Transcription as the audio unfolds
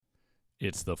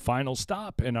It's the final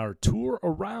stop in our tour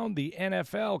around the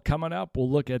NFL. Coming up, we'll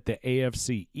look at the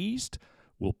AFC East.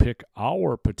 We'll pick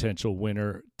our potential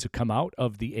winner to come out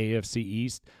of the AFC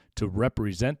East to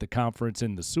represent the conference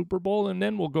in the Super Bowl, and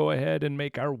then we'll go ahead and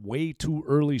make our way too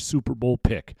early Super Bowl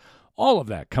pick. All of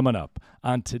that coming up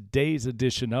on today's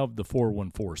edition of the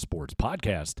 414 Sports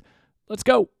Podcast. Let's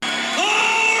go.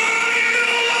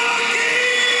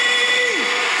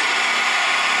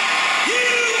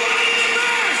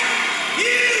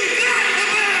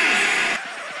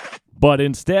 But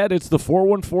instead, it's the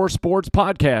 414 Sports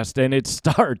Podcast, and it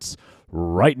starts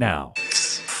right now.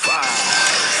 5,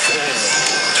 4,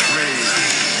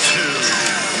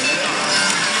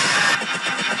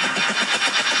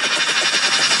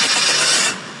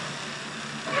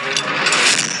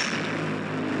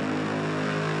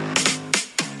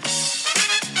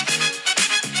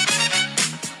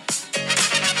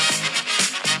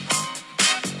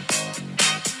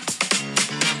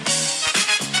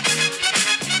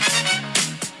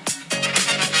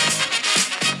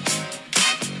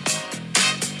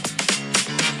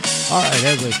 All right,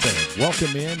 as I said,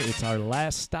 welcome in. It's our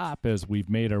last stop as we've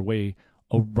made our way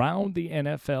around the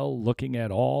NFL, looking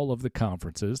at all of the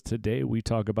conferences. Today we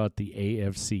talk about the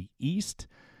AFC East,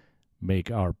 make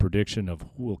our prediction of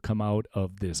who will come out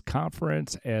of this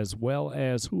conference, as well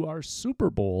as who our Super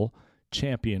Bowl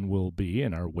champion will be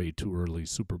in our way too early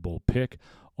Super Bowl pick.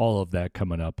 All of that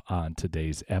coming up on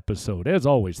today's episode. As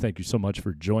always, thank you so much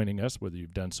for joining us, whether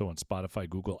you've done so on Spotify,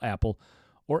 Google, Apple,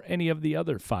 or any of the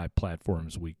other 5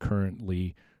 platforms we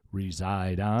currently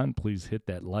reside on. Please hit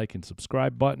that like and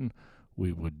subscribe button.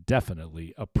 We would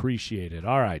definitely appreciate it.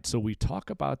 All right, so we talk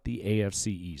about the AFC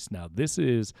East. Now, this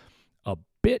is a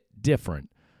bit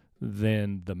different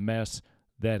than the mess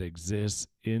that exists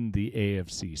in the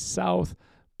AFC South,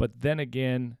 but then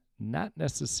again, not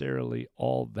necessarily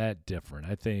all that different.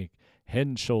 I think head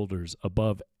and shoulders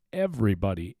above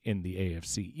everybody in the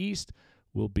AFC East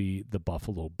will be the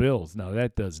Buffalo Bills. Now,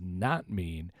 that does not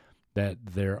mean that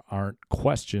there aren't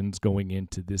questions going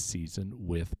into this season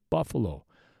with Buffalo.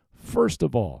 First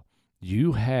of all,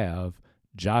 you have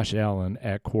Josh Allen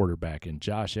at quarterback, and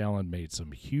Josh Allen made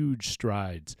some huge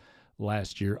strides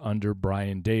last year under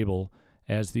Brian Daboll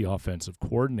as the offensive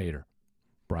coordinator.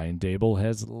 Brian Daboll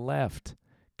has left.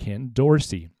 Ken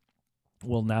Dorsey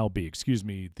will now be,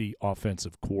 the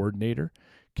offensive coordinator.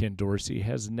 Ken Dorsey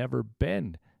has never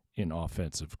been an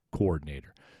offensive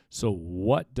coordinator. So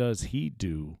what does he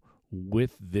do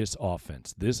with this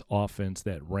offense? This offense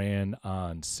that ran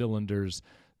on cylinders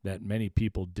that many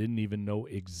people didn't even know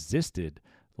existed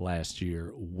last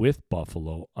year with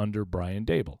Buffalo under Brian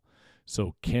Daboll.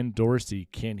 So Ken Dorsey,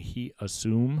 can he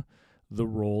assume the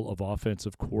role of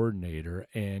offensive coordinator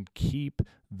and keep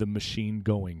the machine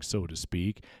going, so to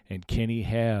speak? And can he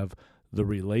have the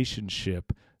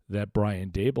relationship that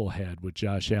Brian Daboll had with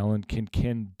Josh Allen? Can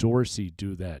Ken Dorsey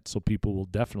do that? So people will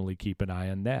definitely keep an eye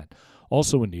on that.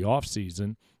 Also in the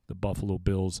offseason, the Buffalo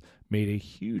Bills made a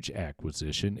huge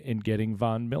acquisition in getting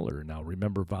Von Miller. Now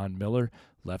remember, Von Miller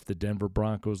left the Denver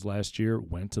Broncos last year,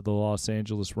 went to the Los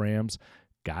Angeles Rams,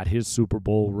 got his Super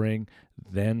Bowl ring,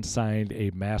 then signed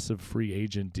a massive free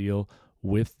agent deal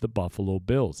with the Buffalo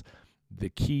Bills. The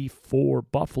key for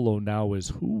Buffalo now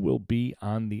is who will be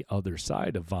on the other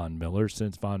side of Von Miller,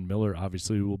 since Von Miller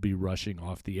obviously will be rushing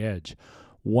off the edge.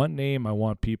 One name I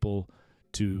want people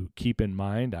to keep in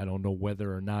mind, I don't know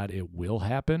whether or not it will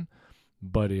happen,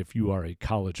 but if you are a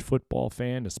college football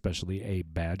fan, especially a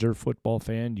Badger football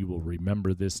fan, you will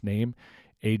remember this name,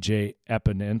 A.J.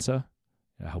 Epinesa.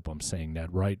 I hope I'm saying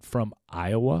that right, from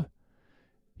Iowa.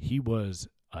 He was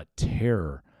a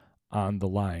terror on the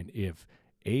line. If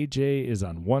A.J. is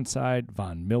on one side,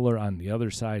 Von Miller on the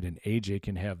other side, and A.J.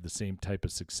 can have the same type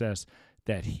of success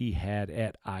that he had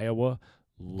at Iowa,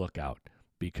 look out,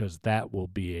 because that will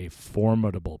be a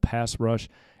formidable pass rush.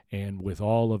 And with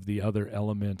all of the other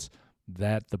elements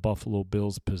that the Buffalo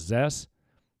Bills possess,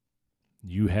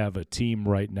 you have a team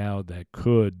right now that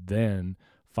could then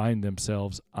find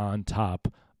themselves on top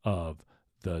of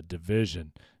the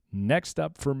division. Next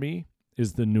up for me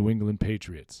is the New England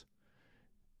Patriots.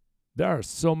 There are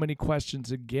so many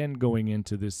questions again going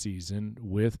into this season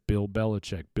with Bill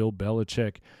Belichick. Bill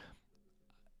Belichick,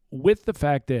 with the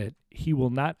fact that he will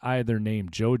not either name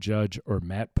Joe Judge or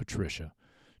Matt Patricia,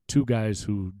 2 guys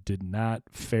who did not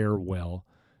fare well,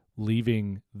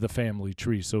 leaving the family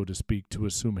tree, so to speak, to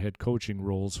assume head coaching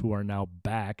roles, who are now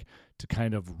back to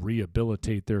kind of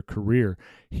rehabilitate their career.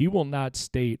 He will not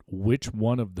state which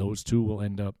one of those 2 will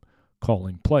end up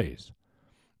calling plays.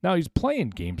 Now, he's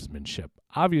playing gamesmanship.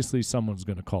 Obviously, someone's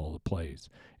going to call the plays,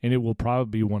 and it will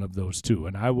probably be one of those two.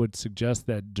 And I would suggest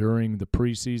that during the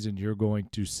preseason, you're going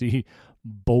to see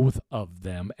both of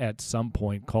them at some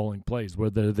point calling plays,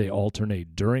 whether they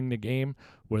alternate during the game,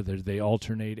 whether they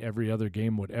alternate every other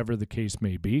game, whatever the case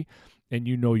may be. And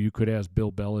you could ask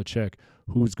Bill Belichick,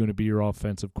 who's going to be your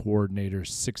offensive coordinator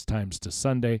 6 times to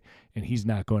Sunday, and he's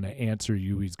not going to answer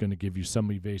you. He's going to give you some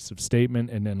evasive statement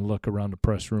and then look around the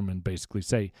press room and basically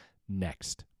say,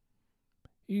 next.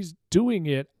 He's doing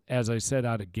it, as I said,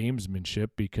 out of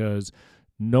gamesmanship, because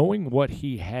knowing what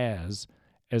he has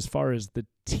as far as the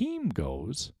team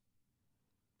goes,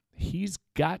 he's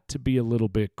got to be a little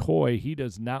bit coy. He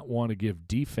does not want to give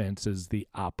defenses the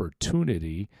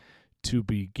opportunity to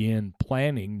begin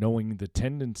planning, knowing the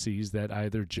tendencies that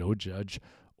either Joe Judge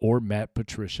or Matt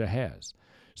Patricia has.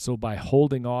 So by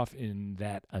holding off in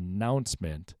that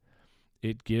announcement,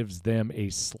 it gives them a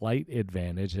slight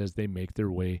advantage as they make their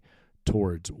way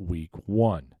towards week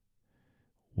 1.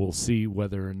 We'll see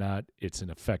whether or not it's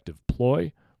an effective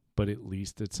ploy, but at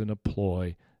least it's an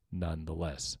ploy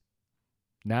nonetheless.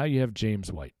 Now you have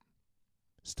James White.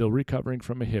 Still recovering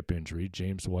from a hip injury,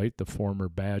 James White, the former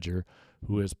Badger,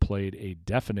 who has played a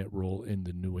definite role in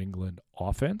the New England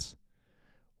offense.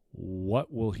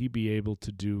 What will he be able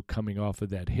to do coming off of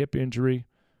that hip injury?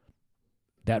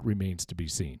 That remains to be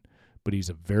seen. But he's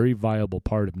a very viable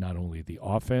part of not only the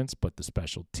offense, but the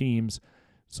special teams.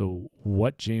 So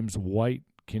what James White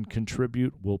can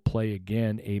contribute will play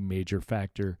again a major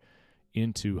factor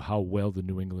into how well the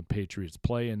New England Patriots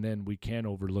play. And then we can't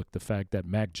overlook the fact that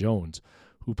Mac Jones,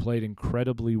 who played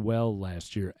incredibly well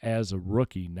last year as a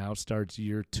rookie, now starts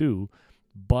year 2,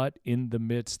 but in the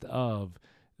midst of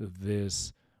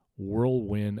this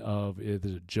whirlwind of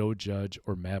either Joe Judge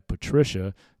or Matt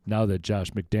Patricia, now that Josh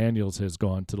McDaniels has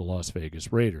gone to the Las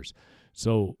Vegas Raiders.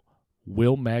 So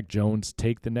will Mac Jones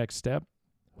take the next step?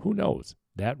 Who knows?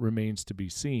 That remains to be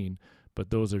seen,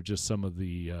 but those are just some of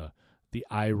the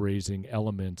eye-raising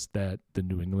elements that the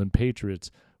New England Patriots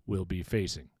will be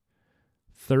facing.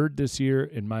 Third this year,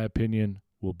 in my opinion,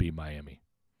 will be Miami.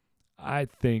 I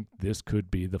think this could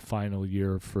be the final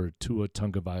year for Tua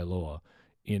Tagovailoa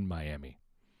in Miami.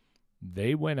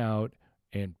 They went out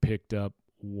and picked up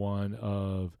one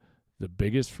of the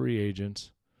biggest free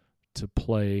agents to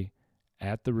play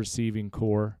at the receiving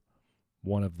core,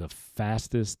 one of the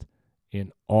fastest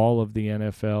in all of the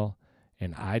NFL,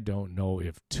 and I don't know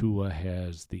if Tua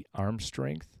has the arm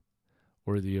strength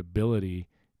or the ability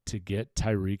to get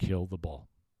Tyreek Hill the ball.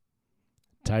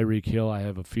 Tyreek Hill, I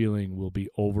have a feeling, will be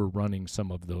overrunning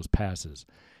some of those passes.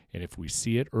 And if we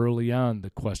see it early on,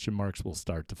 the question marks will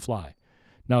start to fly.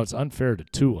 Now, it's unfair to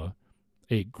Tua,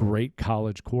 a great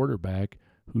college quarterback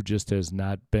who just has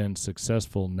not been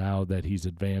successful now that he's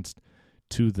advanced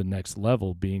to the next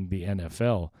level, being the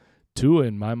NFL. Tua,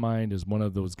 in my mind, is one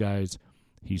of those guys.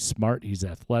 He's smart, he's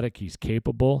athletic, he's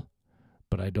capable,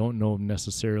 but I don't know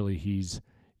necessarily he's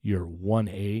your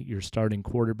 1A, your starting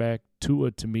quarterback.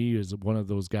 Tua, to me, is one of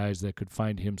those guys that could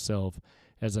find himself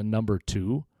as a number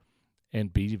 2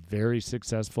 and be very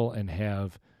successful and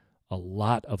have a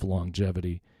lot of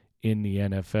longevity in the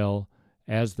NFL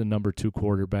as the number 2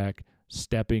 quarterback,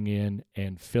 stepping in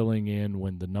and filling in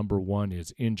when the number 1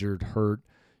 is injured, hurt,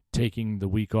 taking the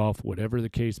week off, whatever the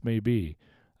case may be.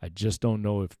 I just don't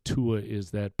know if Tua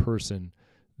is that person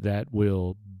that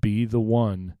will be the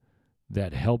one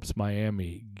that helps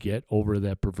Miami get over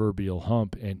that proverbial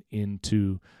hump and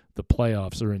into the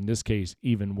playoffs, or in this case,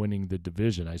 even winning the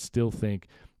division. I still think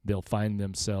they'll find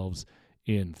themselves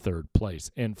in third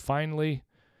place. And finally,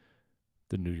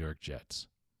 the New York Jets.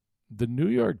 The New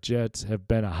York Jets have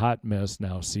been a hot mess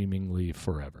now seemingly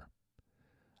forever.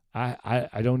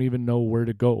 I don't even know where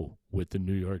to go with the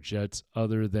New York Jets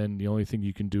other than the only thing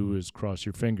you can do is cross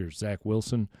your fingers. Zach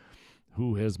Wilson,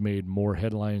 who has made more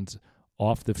headlines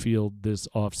off the field this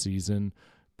offseason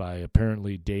by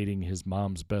apparently dating his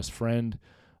mom's best friend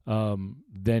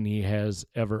than he has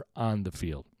ever on the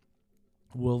field.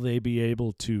 Will they be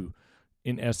able to,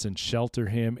 in essence, shelter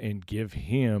him and give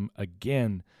him,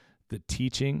 again, the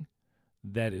teaching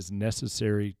that is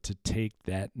necessary to take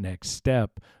that next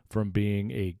step from being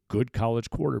a good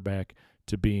college quarterback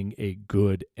to being a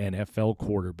good NFL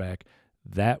quarterback?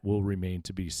 That will remain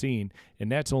to be seen,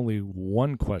 and that's only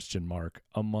one question mark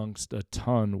amongst a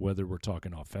ton, whether we're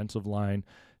talking offensive line,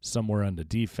 somewhere on the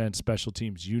defense, special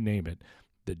teams, you name it.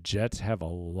 The Jets have a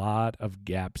lot of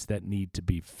gaps that need to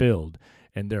be filled,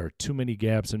 and there are too many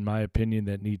gaps, in my opinion,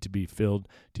 that need to be filled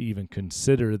to even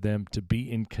consider them to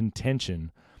be in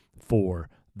contention for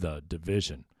the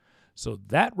division. So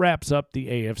that wraps up the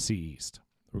AFC East.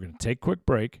 We're going to take a quick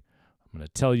break. I'm going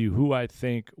to tell you who I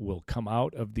think will come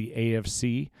out of the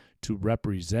AFC to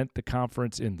represent the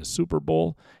conference in the Super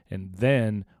Bowl, and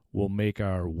then we'll make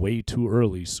our way too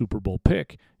early Super Bowl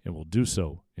pick, and we'll do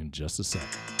so in just a second.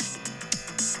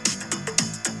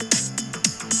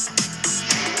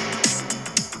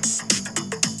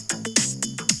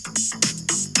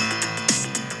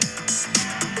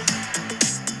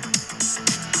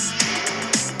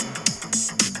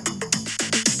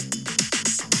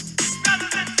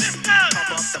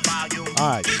 All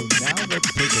right, so now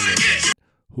let's take a look at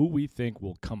who we think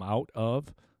will come out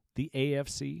of the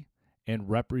AFC and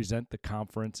represent the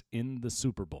conference in the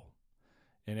Super Bowl.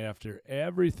 And after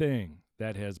everything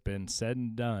that has been said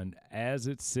and done as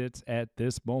it sits at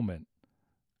this moment,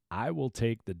 I will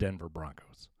take the Denver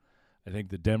Broncos. I think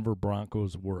the Denver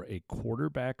Broncos were a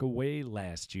quarterback away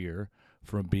last year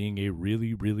from being a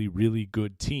really, really, really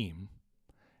good team.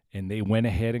 And they went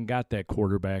ahead and got that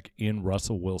quarterback in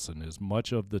Russell Wilson. As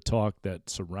much of the talk that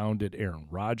surrounded Aaron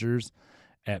Rodgers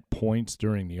at points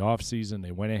during the offseason,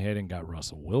 they went ahead and got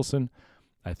Russell Wilson.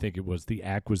 I think it was the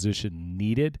acquisition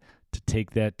needed to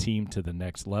take that team to the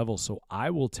next level. So I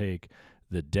will take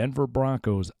the Denver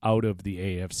Broncos out of the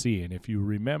AFC. And if you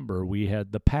remember, we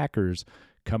had the Packers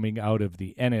coming out of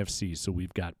the NFC. So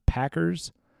we've got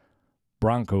Packers,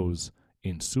 Broncos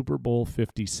in Super Bowl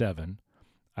 57.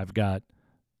 I've got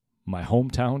my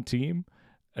hometown team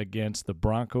against the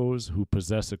Broncos, who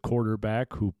possess a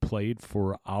quarterback who played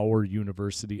for our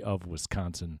University of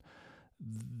Wisconsin.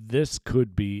 This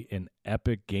could be an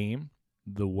epic game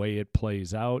the way it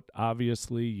plays out.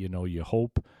 Obviously, you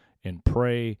hope and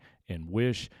pray and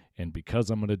wish, and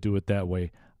because I'm going to do it that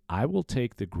way, I will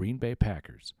take the Green Bay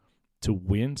Packers to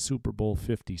win Super Bowl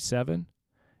 57,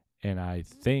 and I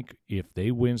think if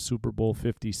they win Super Bowl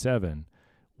 57,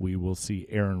 we will see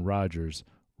Aaron Rodgers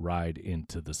ride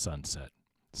into the sunset.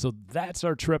 So that's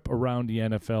our trip around the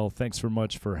NFL. Thanks so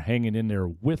much for hanging in there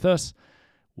with us.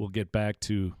 We'll get back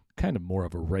to kind of more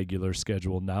of a regular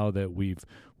schedule now that we've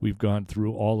gone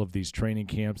through all of these training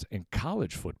camps, and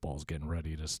college football's getting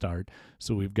ready to start.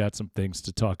 So we've got some things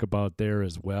to talk about there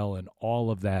as well, and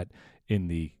all of that in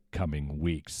the coming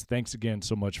weeks. Thanks again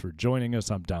so much for joining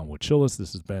us. I'm Don Wachillis.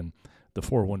 This has been the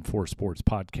 414 Sports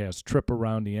Podcast Trip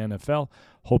Around the NFL.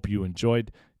 Hope you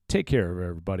enjoyed. Take care of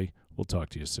everybody. We'll talk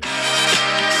to you soon.